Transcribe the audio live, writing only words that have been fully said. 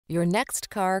Your next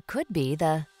car could be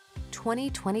the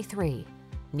 2023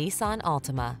 Nissan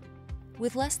Altima.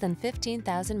 With less than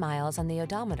 15,000 miles on the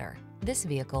odometer, this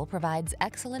vehicle provides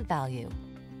excellent value.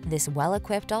 This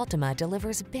well-equipped Altima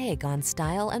delivers big on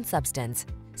style and substance.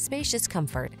 Spacious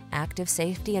comfort, active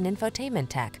safety and infotainment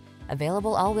tech,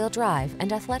 available all-wheel drive,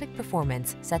 and athletic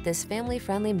performance set this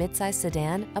family-friendly midsize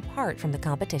sedan apart from the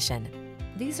competition.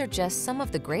 These are just some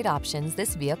of the great options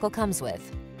this vehicle comes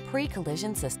with: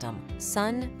 pre-collision system,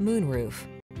 sun, moonroof,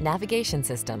 navigation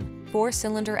system,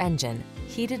 4-cylinder engine,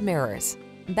 heated mirrors,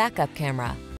 backup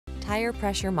camera, tire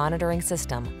pressure monitoring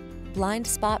system, blind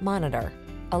spot monitor,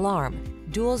 alarm,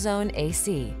 dual zone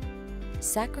AC.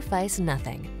 Sacrifice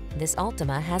nothing. This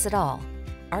Altima has it all.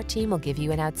 Our team will give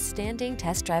you an outstanding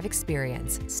test drive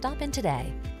experience. Stop in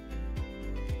today.